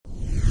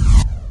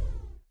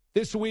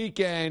This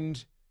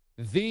weekend,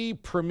 the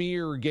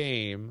premier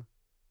game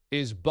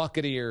is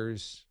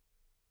Buccaneers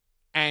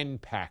and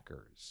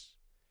Packers.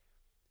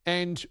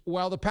 And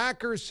while the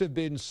Packers have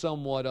been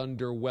somewhat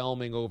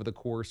underwhelming over the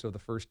course of the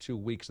first 2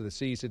 weeks of the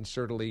season,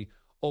 certainly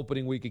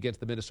opening week against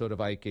the Minnesota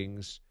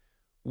Vikings,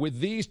 with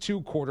these two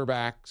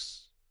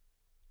quarterbacks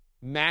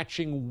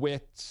matching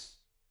wits,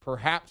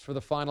 perhaps for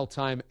the final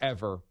time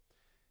ever,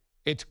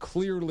 it's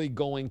clearly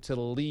going to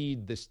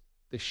lead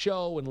the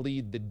show and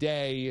lead the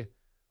day,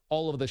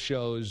 all of the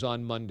shows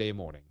on Monday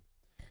morning.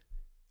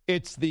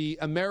 It's the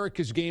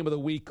America's Game of the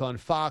Week on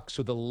Fox,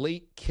 with a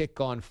late kick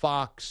on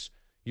Fox.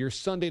 Your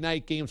Sunday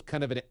night game's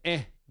kind of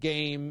an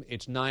game.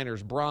 It's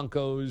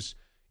Niners-Broncos.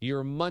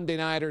 Your Monday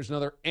nighter's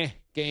another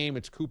game.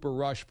 It's Cooper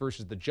Rush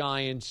versus the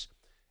Giants.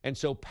 And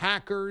so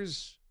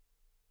Packers,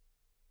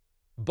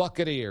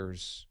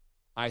 Buccaneers,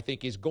 I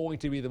think, is going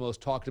to be the most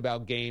talked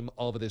about game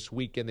of this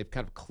weekend. They've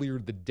kind of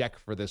cleared the deck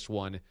for this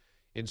one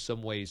in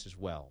some ways as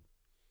well.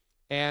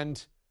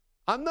 And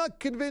I'm not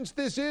convinced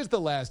this is the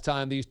last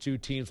time these two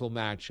teams will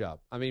match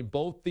up. I mean,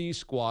 both these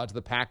squads,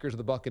 the Packers and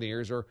the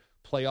Buccaneers, are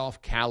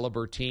playoff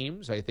caliber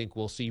teams. I think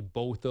we'll see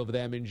both of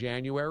them in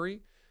January.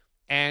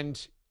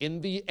 And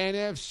in the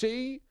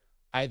NFC,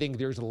 I think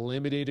there's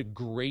limited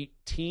great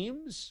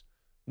teams.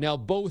 Now,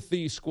 both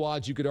these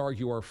squads, you could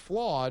argue, are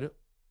flawed,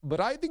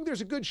 but I think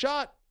there's a good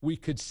shot we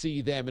could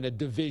see them in a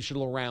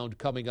divisional round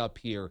coming up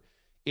here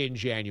in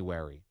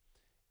January.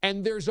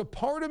 And there's a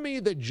part of me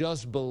that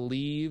just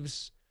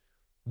believes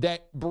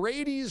that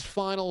Brady's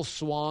final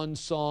swan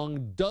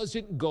song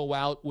doesn't go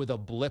out with a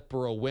blip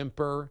or a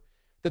whimper,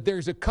 that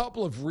there's a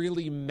couple of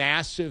really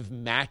massive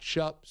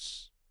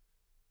matchups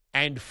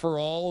and for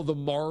all the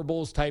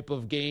marbles type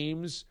of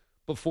games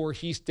before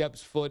he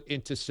steps foot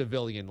into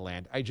civilian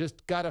land. I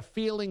just got a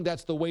feeling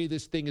that's the way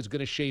this thing is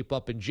going to shape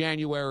up in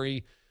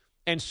January.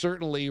 And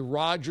certainly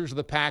Rodgers of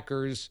the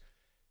Packers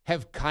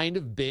have kind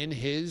of been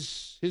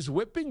his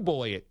whipping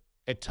boy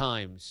at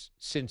times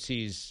since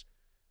he's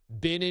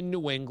been in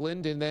New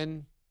England and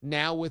then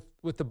now with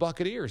the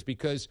Buccaneers.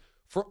 Because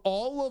for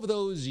all of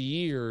those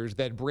years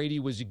that Brady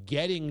was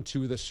getting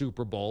to the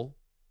Super Bowl,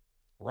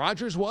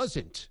 Rodgers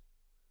wasn't.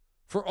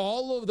 For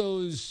all of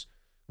those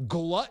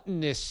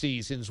gluttonous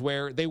seasons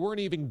where they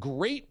weren't even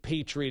great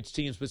Patriots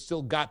teams but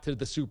still got to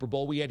the Super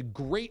Bowl, we had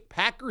great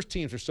Packers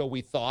teams, or so we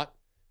thought,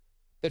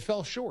 that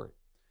fell short.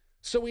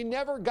 So we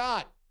never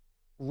got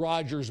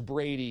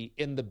Rodgers-Brady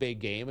in the big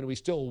game, and we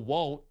still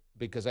won't,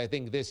 because I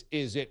think this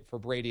is it for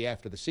Brady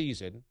after the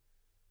season.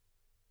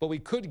 But we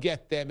could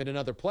get them in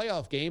another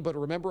playoff game. But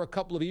remember, a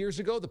couple of years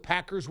ago, the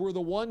Packers were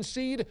the 1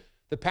 seed.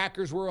 The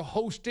Packers were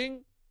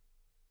hosting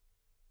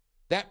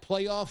that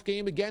playoff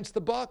game against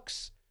the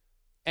Bucs.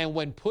 And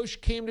when push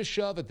came to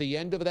shove at the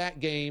end of that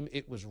game,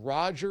 it was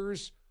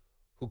Rodgers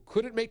who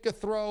couldn't make a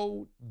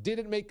throw,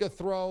 didn't make a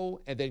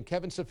throw, and then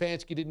Kevin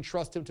Stefanski didn't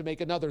trust him to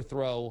make another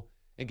throw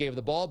and gave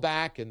the ball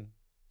back, and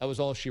that was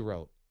all she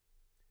wrote.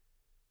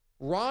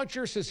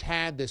 Rodgers has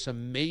had this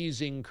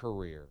amazing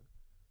career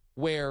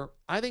where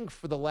I think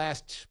for the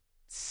last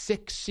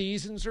 6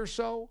 seasons or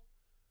so,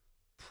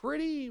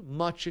 pretty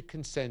much a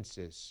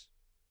consensus,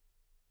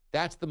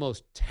 that's the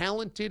most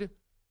talented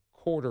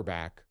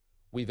quarterback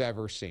we've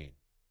ever seen.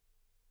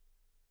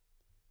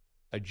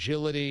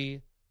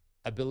 Agility,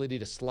 ability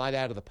to slide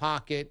out of the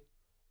pocket,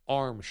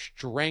 arm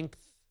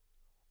strength,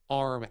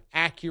 arm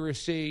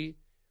accuracy,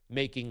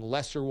 making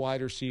lesser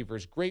wide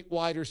receivers great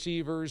wide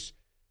receivers,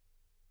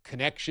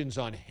 connections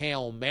on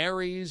Hail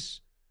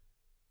Marys.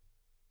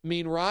 I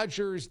mean,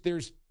 Rodgers,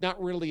 there's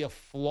not really a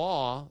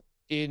flaw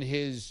in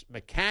his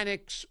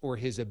mechanics or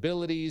his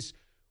abilities.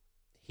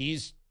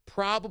 He's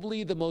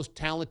probably the most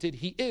talented.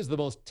 He is the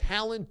most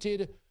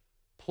talented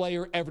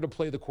player ever to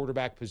play the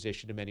quarterback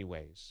position in many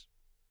ways.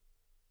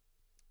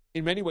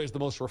 In many ways, the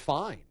most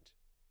refined.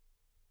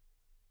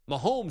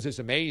 Mahomes is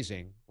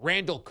amazing.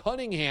 Randall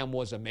Cunningham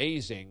was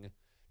amazing.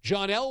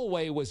 John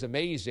Elway was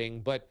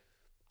amazing. But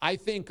I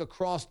think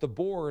across the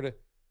board,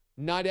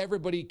 not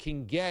everybody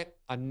can get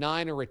a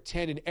 9 or a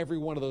 10 in every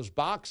one of those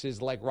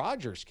boxes like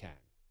Rodgers can.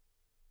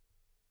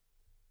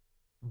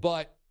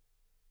 But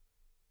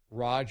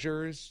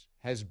Rodgers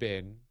has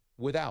been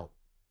without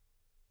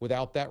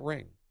that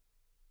ring.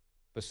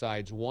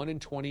 Besides one in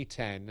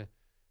 2010,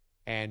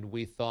 and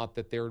we thought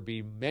that there would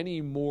be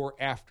many more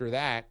after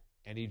that,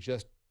 and he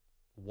just,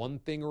 one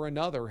thing or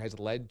another has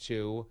led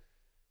to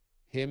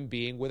him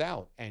being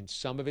without. And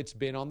some of it's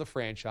been on the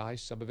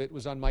franchise, some of it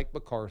was on Mike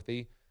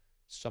McCarthy,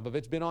 some of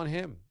it's been on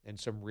him, and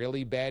some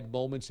really bad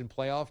moments in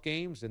playoff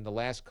games in the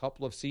last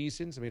couple of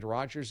seasons. I mean,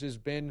 Rodgers has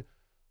been,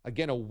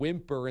 again, a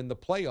whimper in the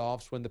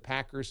playoffs when the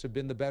Packers have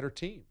been the better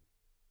team.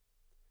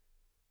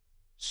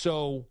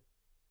 So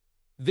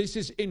this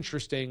is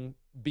interesting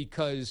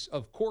because,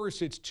 of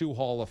course, it's 2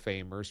 Hall of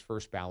Famers,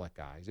 first ballot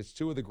guys. It's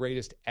 2 of the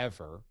greatest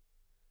ever.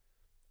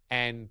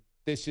 And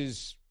this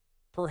is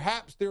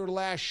perhaps their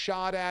last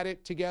shot at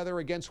it together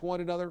against one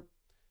another.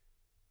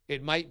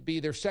 It might be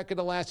their second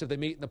to last if they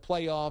meet in the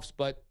playoffs,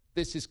 but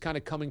this is kind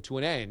of coming to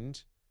an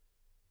end.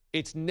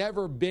 It's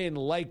never been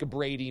like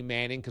Brady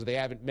Manning because they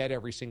haven't met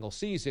every single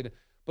season,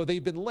 but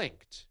they've been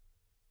linked.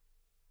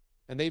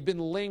 And they've been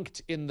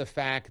linked in the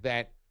fact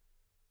that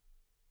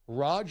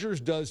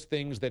Rodgers does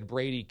things that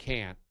Brady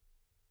can't,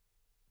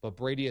 but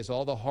Brady has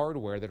all the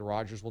hardware that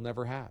Rodgers will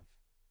never have.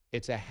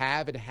 It's a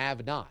have and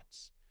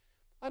have-nots.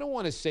 I don't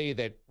want to say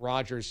that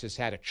Rodgers has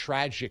had a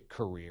tragic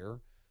career,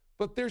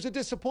 but there's a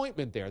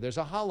disappointment there. There's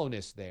a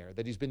hollowness there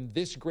that he's been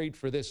this great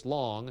for this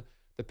long.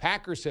 The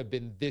Packers have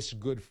been this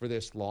good for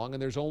this long,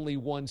 and there's only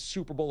one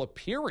Super Bowl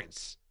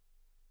appearance.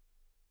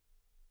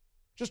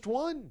 Just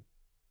one.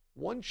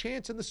 One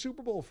chance in the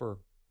Super Bowl for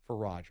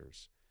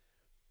Rodgers.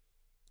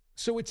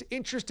 So it's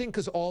interesting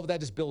because all of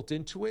that is built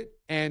into it,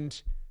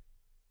 and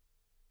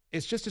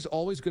it's just is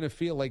always going to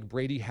feel like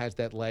Brady has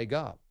that leg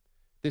up.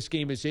 This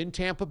game is in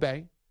Tampa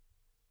Bay.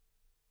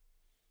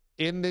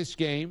 In this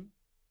game,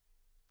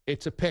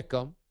 it's a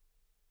pick'em.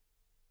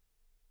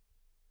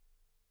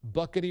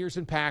 Buccaneers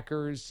and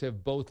Packers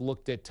have both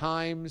looked at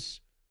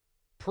times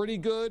pretty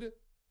good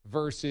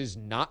versus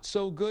not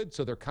so good,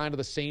 so they're kind of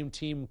the same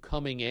team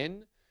coming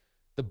in.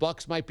 The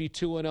Bucs might be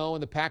 2-0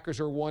 and the Packers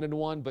are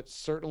 1-1, but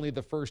certainly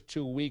the first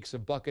 2 weeks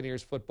of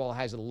Buccaneers football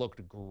hasn't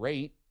looked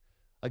great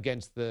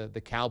against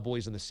the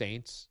Cowboys and the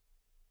Saints.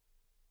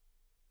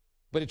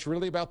 But it's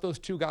really about those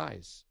two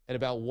guys and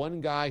about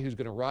one guy who's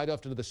going to ride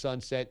off into the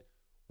sunset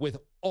with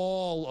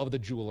all of the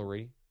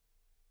jewelry,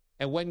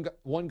 and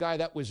one guy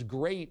that was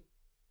great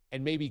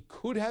and maybe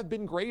could have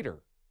been greater,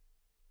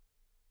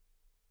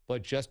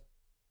 but just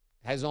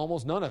has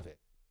almost none of it.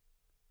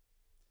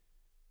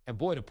 And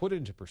boy, to put it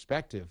into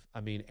perspective,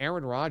 I mean,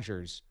 Aaron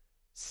Rodgers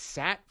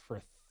sat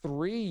for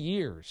 3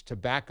 years to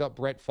back up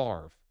Brett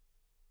Favre.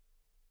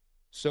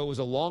 So it was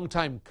a long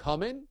time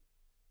coming.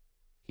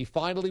 He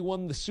finally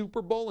won the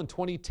Super Bowl in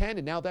 2010,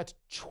 and now that's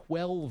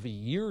 12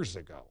 years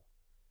ago.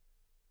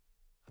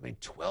 I mean,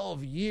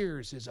 12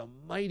 years is a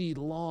mighty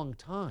long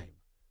time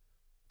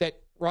that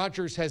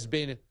Rodgers has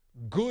been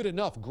good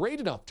enough,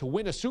 great enough to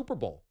win a Super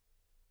Bowl.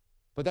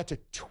 But that's a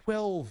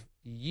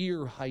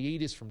 12-year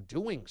hiatus from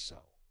doing so.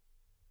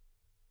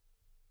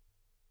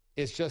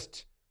 It's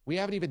just, we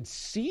haven't even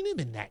seen him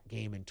in that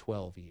game in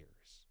 12 years.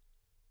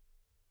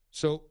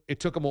 So it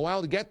took him a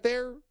while to get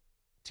there,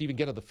 to even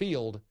get on the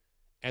field,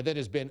 and then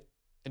has been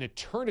an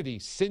eternity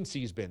since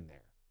he's been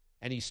there.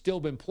 And he's still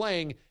been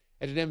playing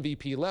at an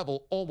MVP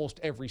level almost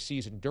every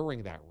season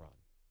during that run.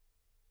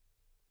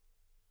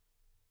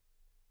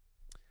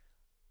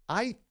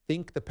 I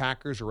think the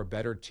Packers are a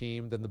better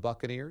team than the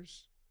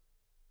Buccaneers.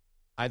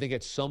 I think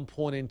at some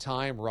point in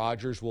time,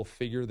 Rodgers will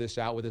figure this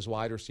out with his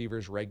wide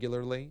receivers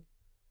regularly.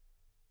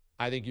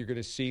 I think you're going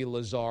to see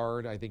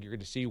Lazard. I think you're going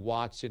to see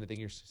Watson. I think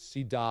you're going to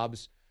see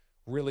Dobbs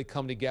really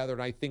come together,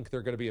 and I think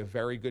they're going to be a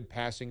very good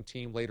passing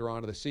team later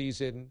on in the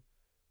season.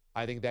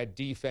 I think that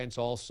defense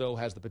also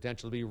has the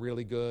potential to be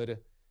really good.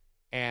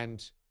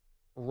 And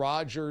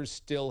Rodgers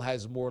still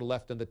has more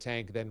left in the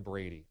tank than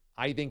Brady.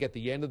 I think at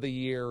the end of the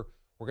year,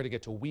 we're going to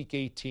get to Week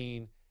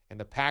 18, and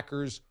the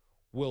Packers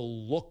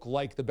will look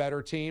like the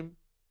better team.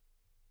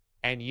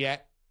 And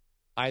yet,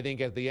 I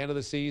think at the end of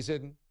the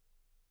season,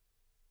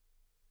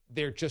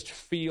 there just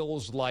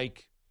feels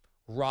like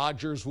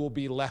Rodgers will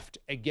be left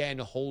again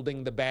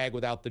holding the bag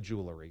without the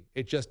jewelry.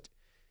 It just,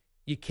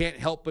 you can't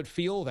help but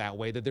feel that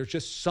way, that there's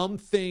just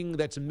something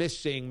that's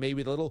missing,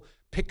 maybe the little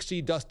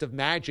pixie dust of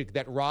magic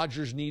that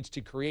Rodgers needs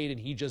to create, and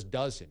he just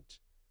doesn't.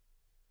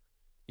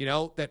 You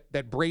know,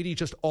 that Brady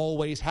just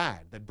always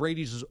had. That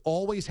Brady's has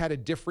always had a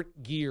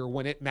different gear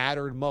when it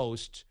mattered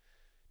most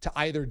to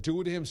either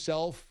do it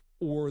himself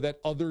or that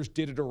others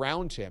did it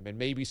around him. And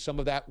maybe some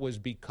of that was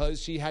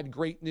because he had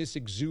greatness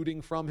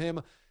exuding from him.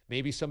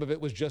 Maybe some of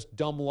it was just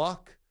dumb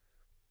luck.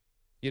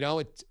 You know,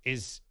 it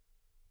is...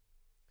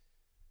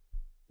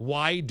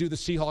 Why do the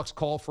Seahawks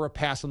call for a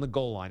pass on the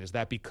goal line? Is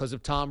that because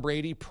of Tom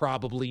Brady?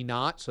 Probably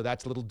not. So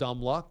that's a little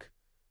dumb luck.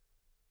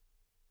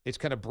 It's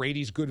kind of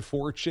Brady's good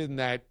fortune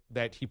that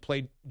he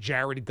played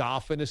Jared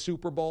Goff in a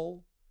Super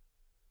Bowl.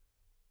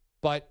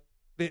 But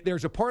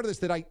there's a part of this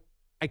that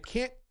I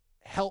can't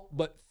help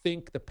but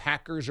think the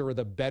Packers are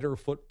the better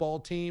football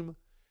team,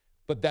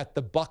 but that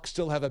the Bucs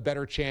still have a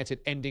better chance at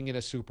ending in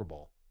a Super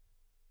Bowl.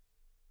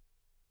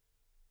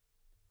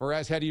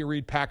 Whereas, how do you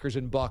read Packers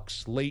and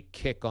Bucs late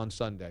kick on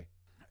Sunday?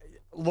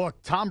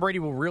 Look, Tom Brady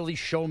will really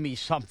show me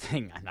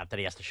something. Not that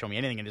he has to show me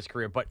anything in his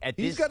career, but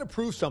he's got to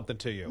prove something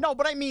to you. No,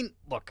 but I mean,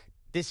 look,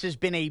 this has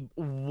been a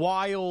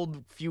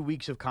wild few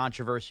weeks of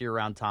controversy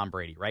around Tom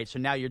Brady, right? So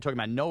now you're talking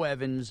about no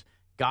Evans,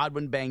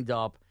 Godwin banged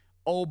up.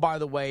 Oh, by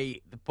the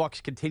way, the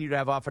Bucs continue to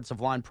have offensive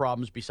line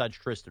problems besides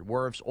Tristan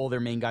Wirfs. All their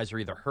main guys are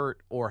either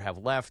hurt or have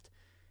left.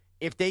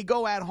 If they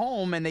go at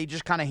home and they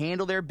just kind of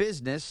handle their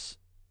business,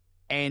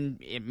 and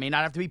it may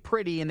not have to be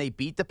pretty, and they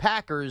beat the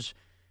Packers,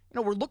 you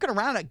know, we're looking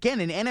around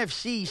again in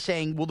NFC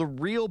saying, will the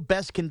real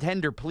best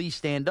contender please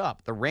stand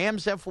up? The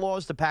Rams have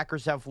flaws, the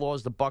Packers have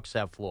flaws, the Bucs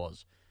have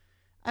flaws.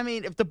 I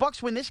mean, if the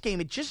Bucs win this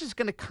game, it just is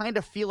going to kind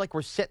of feel like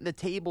we're setting the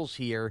tables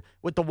here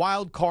with the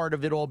wild card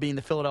of it all being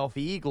the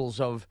Philadelphia Eagles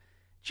of,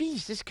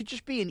 geez, this could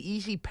just be an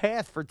easy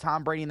path for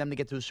Tom Brady and them to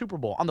get to the Super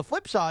Bowl. On the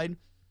flip side,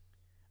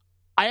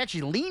 I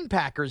actually lean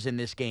Packers in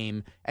this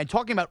game, and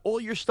talking about all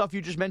your stuff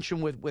you just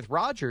mentioned with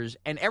Rodgers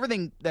and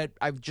everything that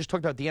I've just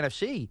talked about the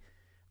NFC,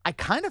 I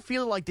kind of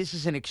feel like this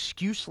is an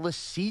excuseless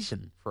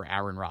season for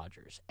Aaron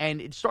Rodgers. And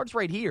it starts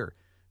right here.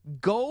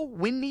 Go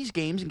win these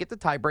games and get the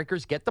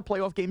tiebreakers, get the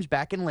playoff games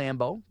back in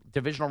Lambeau,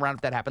 divisional round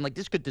if that happened. Like,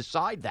 this could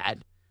decide that.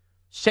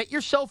 Set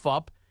yourself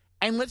up,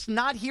 and let's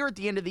not hear at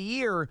the end of the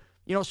year,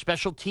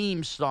 special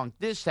teams stunk,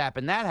 this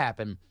happened, that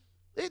happened.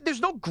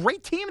 There's no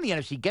great team in the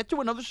NFC. Get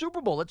to another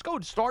Super Bowl. Let's go.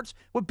 It starts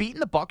with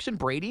beating the Bucs and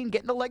Brady and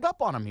getting the leg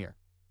up on them here.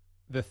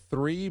 The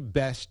three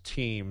best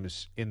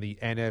teams in the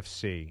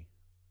NFC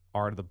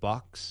are the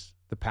Bucs,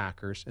 the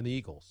Packers, and the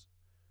Eagles.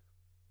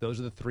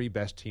 Those are the three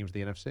best teams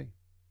in the NFC.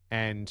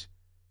 And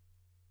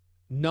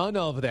none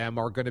of them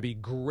are going to be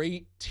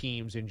great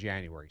teams in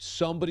January.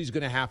 Somebody's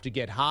going to have to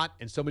get hot,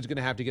 and somebody's going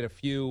to have to get a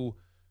few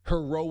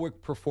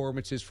heroic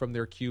performances from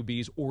their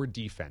QBs or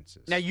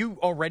defenses. Now, you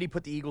already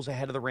put the Eagles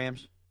ahead of the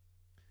Rams?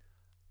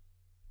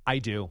 I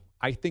do.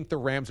 I think the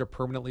Rams are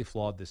permanently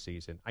flawed this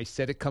season. I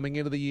said it coming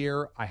into the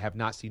year. I have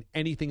not seen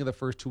anything in the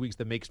first 2 weeks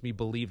that makes me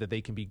believe that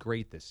they can be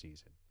great this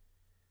season.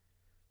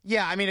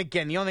 Yeah, I mean,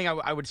 again, the only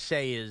thing I would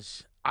say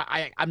is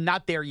I'm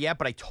not there yet,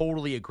 but I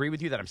totally agree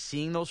with you that I'm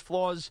seeing those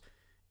flaws.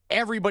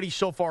 Everybody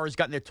so far has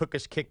gotten their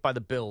tuchus kicked by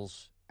the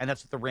Bills, and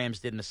that's what the Rams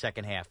did in the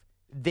second half.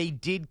 They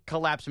did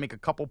collapse and make a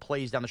couple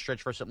plays down the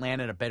stretch versus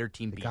Atlanta, and a better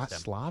team beat them. They got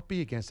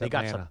sloppy against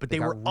Atlanta. But they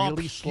were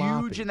really up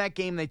huge in that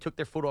game, and they took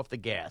their foot off the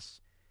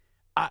gas.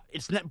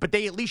 But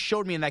they at least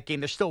showed me in that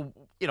game they're still,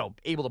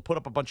 able to put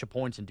up a bunch of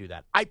points and do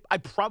that. I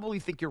probably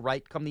think you're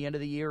right come the end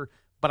of the year,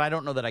 but I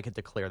don't know that I could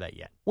declare that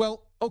yet.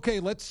 Well, okay,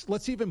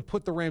 let's even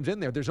put the Rams in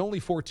there. There's only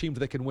 4 teams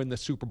that can win the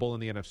Super Bowl in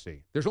the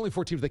NFC. There's only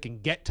 4 teams that can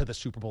get to the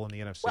Super Bowl in the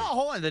NFC. Well,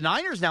 hold on. The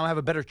Niners now have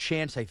a better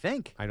chance, I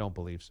think. I don't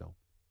believe so.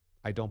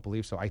 I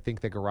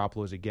think that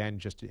Garoppolo is, again,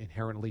 just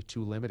inherently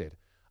too limited.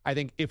 I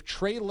think if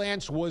Trey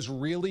Lance was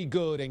really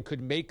good and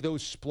could make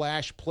those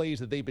splash plays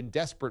that they've been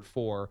desperate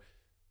for,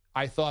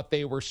 I thought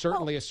they were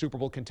certainly a Super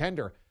Bowl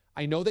contender.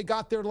 I know they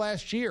got there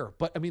last year,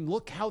 but, I mean,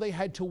 look how they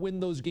had to win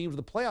those games of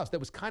the playoffs. That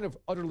was kind of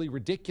utterly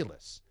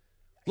ridiculous.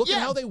 Look at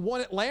how they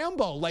won at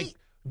Lambeau.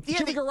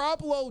 Jimmy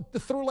Garoppolo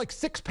threw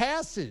 6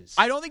 passes.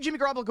 I don't think Jimmy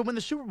Garoppolo could win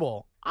the Super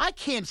Bowl. I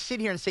can't sit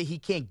here and say he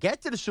can't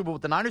get to the Super Bowl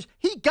with the Niners.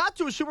 He got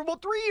to a Super Bowl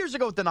 3 years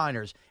ago with the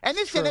Niners. And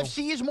this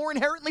NFC is more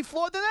inherently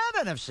flawed than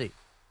that NFC.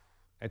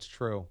 That's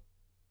true.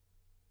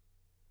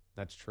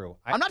 That's true.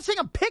 I'm not saying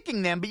I'm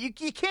picking them, but you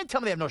can't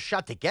tell me they have no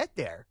shot to get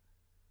there.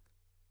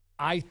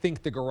 I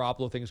think the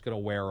Garoppolo thing is going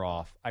to wear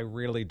off. I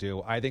really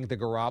do. I think the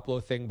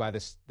Garoppolo thing by the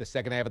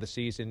second half of the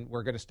season,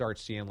 we're going to start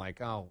seeing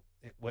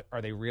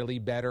are they really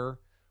better?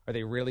 Are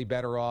they really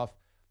better off?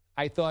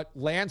 I thought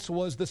Lance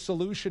was the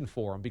solution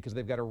for them because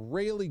they've got a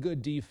really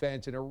good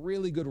defense and a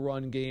really good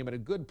run game and a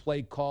good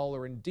play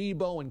caller and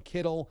Debo and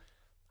Kittle.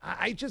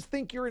 I just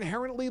think you're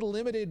inherently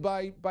limited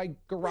by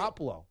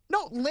Garoppolo.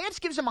 No, Lance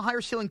gives him a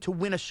higher ceiling to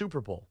win a Super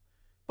Bowl.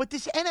 But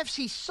this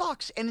NFC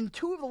sucks, and in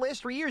 2 of the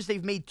last 3 years,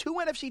 they've made 2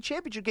 NFC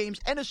championship games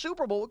and a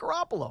Super Bowl with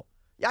Garoppolo.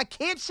 Yeah, I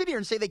can't sit here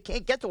and say they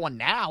can't get to one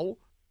now.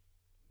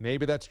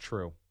 Maybe that's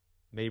true.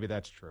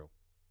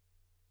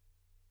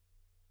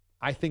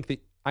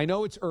 I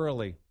know it's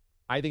early.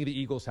 I think the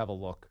Eagles have a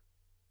look.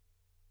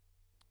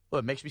 Well,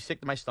 it makes me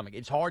sick to my stomach.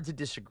 It's hard to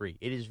disagree.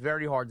 It is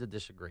very hard to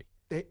disagree.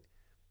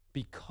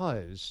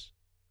 Because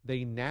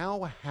they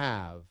now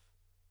have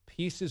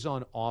pieces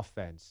on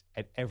offense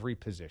at every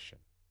position.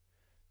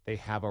 They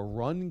have a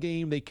run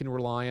game they can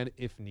rely on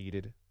if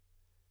needed.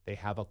 They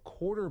have a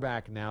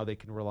quarterback now they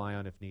can rely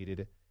on if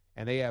needed.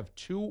 And they have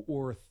 2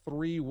 or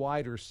 3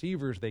 wide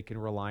receivers they can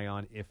rely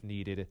on if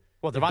needed.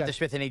 Well, Devonta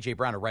Smith and A.J.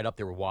 Brown are right up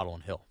there with Waddle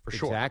and Hill, for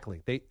sure.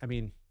 Exactly.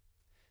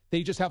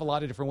 They just have a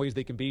lot of different ways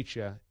they can beat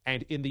you.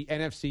 And in the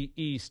NFC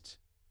East,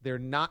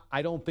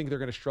 I don't think they're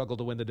going to struggle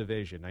to win the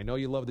division. I know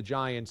you love the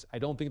Giants. I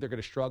don't think they're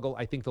going to struggle.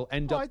 I think they'll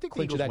end up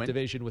clinching that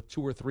division with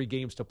 2 or 3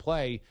 games to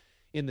play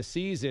in the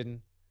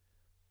season.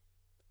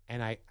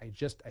 And I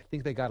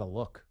think they got to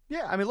look.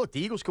 Yeah, I mean, look, the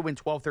Eagles could win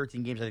 12,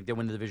 13 games. I think they'll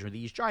win the division with the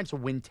East. Giants will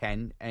win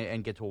 10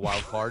 and get to a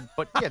wild card.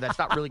 But, yeah, that's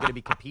not really going to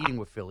be competing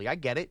with Philly. I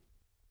get it.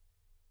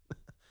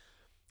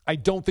 I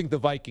don't think the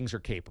Vikings are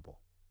capable.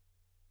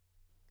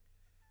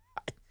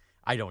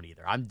 I don't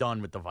either. I'm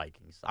done with the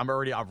Vikings. I'm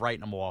writing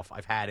them off.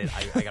 I've had it.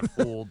 I got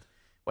fooled.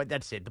 But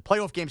that's it. The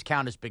playoff games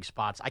count as big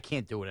spots. I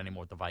can't do it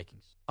anymore with the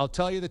Vikings. I'll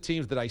tell you the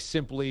teams that I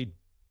simply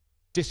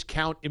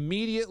discount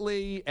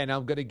immediately, and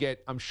I'm going to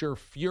get, I'm sure,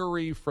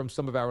 fury from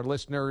some of our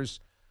listeners.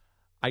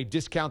 I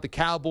discount the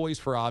Cowboys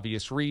for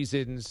obvious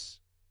reasons.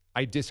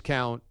 I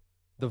discount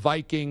the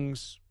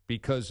Vikings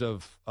because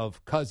of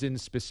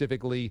Cousins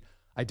specifically.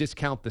 I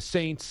discount the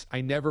Saints.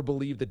 I never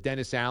believed that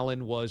Dennis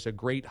Allen was a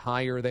great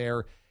hire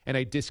there. And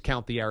I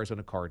discount the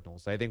Arizona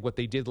Cardinals. I think what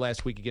they did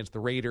last week against the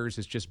Raiders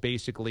is just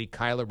basically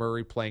Kyler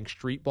Murray playing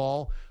street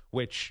ball,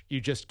 which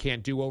you just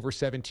can't do over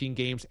 17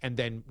 games and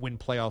then win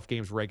playoff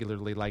games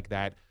regularly like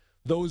that.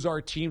 those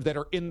are teams that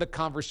are in the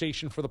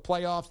conversation for the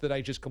playoffs that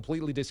I just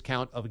completely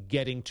discount of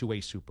getting to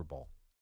a Super Bowl.